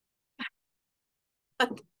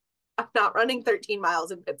 I'm not running 13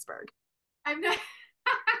 miles in Pittsburgh. I've never,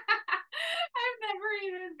 I've never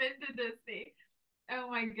even been to Disney. Oh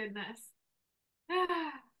my goodness.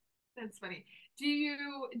 That's funny. Do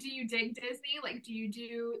you dig Disney? Like, do you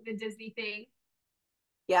do the Disney thing?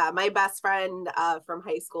 Yeah, my best friend from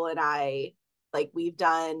high school and I, like, we've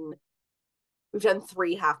done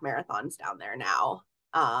 3 half marathons down there now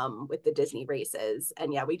with the Disney races.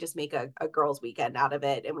 And yeah, we just make a girls' weekend out of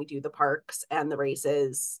it and we do the parks and the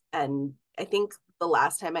races. And I think the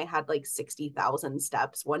last time I had like 60,000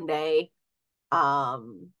 steps one day.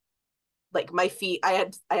 Um, like my feet, I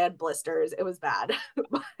had blisters. It was bad,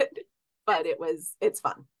 but it's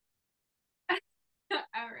fun. All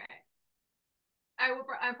right.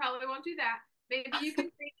 I probably won't do that. Maybe you can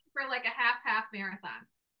train for like a half marathon.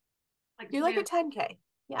 Like Do like a plan. 10K.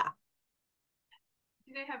 Yeah.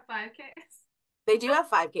 Do they have 5Ks? They do have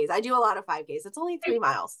 5Ks. I do a lot of 5Ks. It's only 3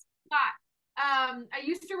 miles. Lot. I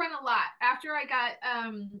used to run a lot after I got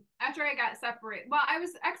separated. Well, I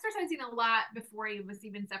was exercising a lot before I was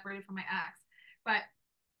even separated from my ex, but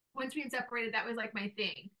once we had separated, that was like my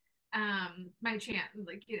thing. My my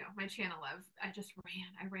channel of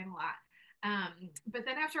I ran a lot. But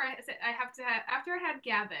then after I had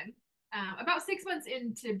Gavin, about 6 months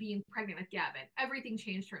into being pregnant with Gavin, everything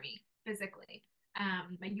changed for me physically.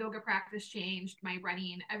 My yoga practice changed, my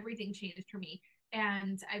running, everything changed for me,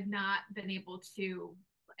 and I've not been able to.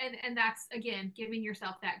 And that's again giving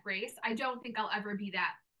yourself that grace. I don't think I'll ever be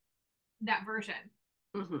that that version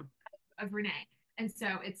Mm-hmm. of Renee. And so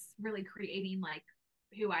it's really creating like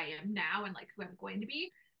who I am now and like who I'm going to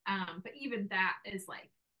be. But even that is like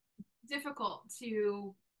difficult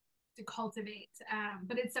to cultivate.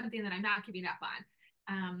 But it's something that I'm not giving up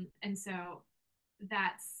on. And so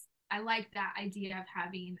that's I like that idea of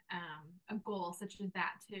having a goal such as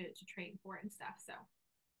that to train for and stuff. So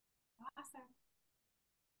awesome.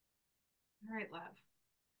 All right, love.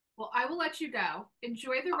 Well, I will let you go.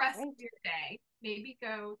 Enjoy the All rest right. of your day. Maybe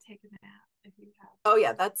go take a nap if you have. Oh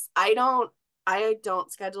yeah, I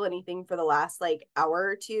don't schedule anything for the last like hour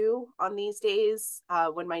or two on these days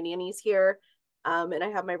when my nanny's here. And I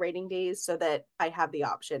have my writing days so that I have the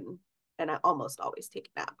option and I almost always take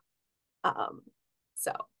a nap. Um,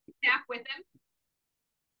 so Nap with him.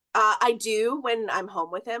 I do when I'm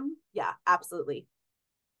home with him. Yeah, absolutely.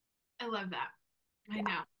 I love that. I Yeah.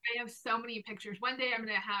 know. I have so many pictures. One day I'm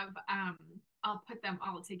gonna have I'll put them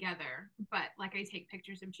all together, but like I take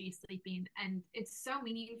pictures of G sleeping and it's so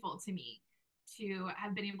meaningful to me to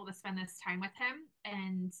have been able to spend this time with him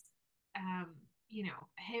and um you know,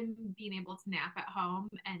 him being able to nap at home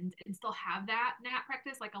and still have that nap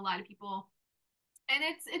practice like a lot of people and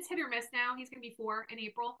it's hit or miss now. He's gonna be 4 in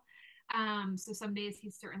April. So some days he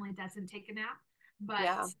certainly doesn't take a nap, but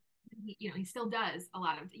Yeah. he still does a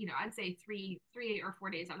lot of I'd say 3 or 4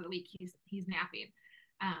 days out of the week he's napping.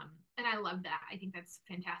 And I love that. I think that's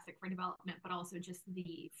fantastic for development, but also just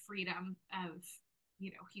the freedom of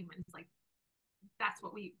humans like that's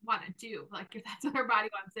what we want to do. Like if that's what our body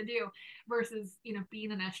wants to do, versus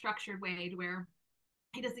being in a structured way to where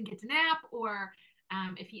he doesn't get to nap or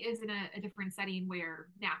if he is in a different setting where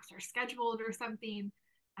naps are scheduled or something.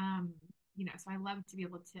 um, so I love to be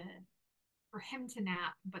able to for him to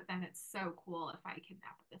nap, but then it's so cool if I can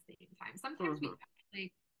nap at the same time. Sometimes we Mm-hmm.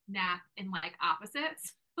 actually nap in like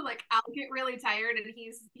opposites. Like I'll get really tired and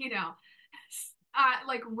he's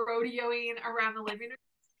like rodeoing around the living room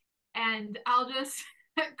and I'll just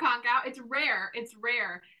conk out. It's rare,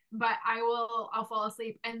 but I'll fall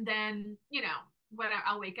asleep and then when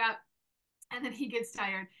I'll wake up and then he gets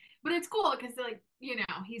tired. But it's cool because like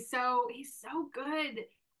he's so good.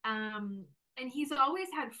 And he's always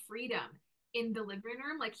had freedom in the living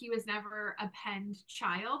room. Like he was never a penned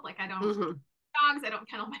child. Like I don't Mm-hmm. dogs, I don't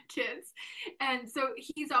kennel my kids. And so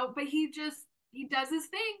but he does his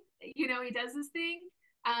thing. He does his thing.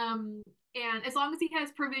 And as long as he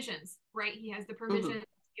has provisions, right? He has the Mm-hmm. provision to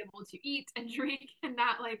be able to eat and drink and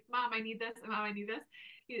not like, Mom, I need this, and Mom, I need this.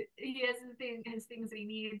 He has his things that he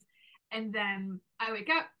needs. And then I wake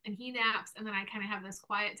up and he naps, and then I kind of have this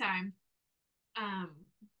quiet time, um,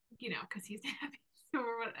 because he's happy. So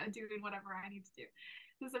we're doing whatever I need to do.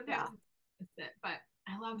 So sometimes Yeah. it's it, but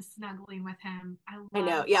I love snuggling with him. I I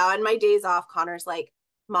know. love, Yeah. On my days off, Connor's like,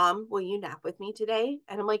 Mom, will you nap with me today?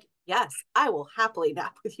 And I'm like, yes, I will happily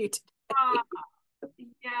nap with you today. oh,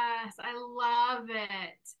 yes, I love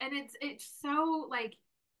it. And it's so like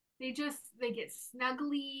they get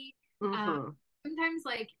snuggly. Um, Mm-hmm. sometimes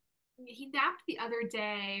like he napped the other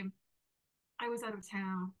day. I was out of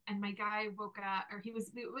town and my guy woke up, or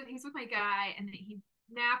he's with my guy, and then he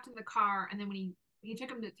napped in the car, and then when he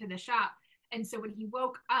took him to the shop, and so when he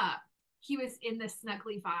woke up, he was in the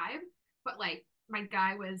snuggly vibe, but like my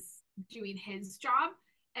guy was doing his job,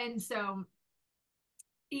 and so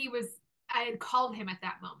he was. I had called him at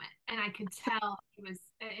that moment, and I could tell he was.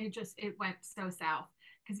 It went so south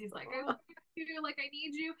because he's like, I love you, like I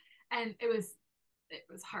need you, and it was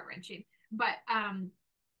heart wrenching, but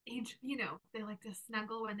they like to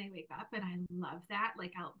snuggle when they wake up, and I love that.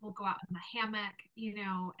 Like we'll go out in the hammock,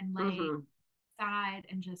 and lay Mm-hmm. side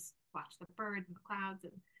and just watch the birds and the clouds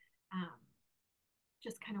and um,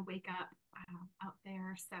 just kind of wake up out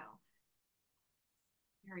there. So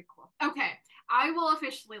very cool. Okay, I will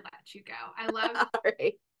officially let you go. I love All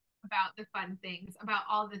right. about the fun things, about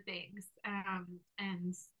all the things,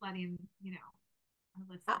 and letting our Yeah.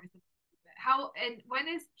 listeners. How and when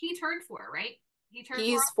is he turned 4? Right? He turned 4.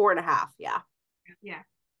 He's 4.5. Yeah. Yeah,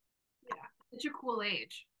 yeah. Such a cool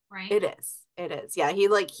age, right? It is. It is. Yeah.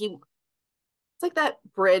 It's like that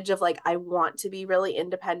bridge of like, I want to be really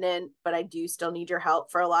independent, but I do still need your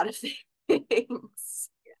help for a lot of things.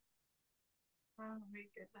 Oh my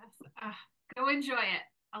goodness. Go enjoy it.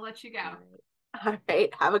 I'll let you go. All right. All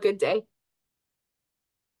right. Have a good day.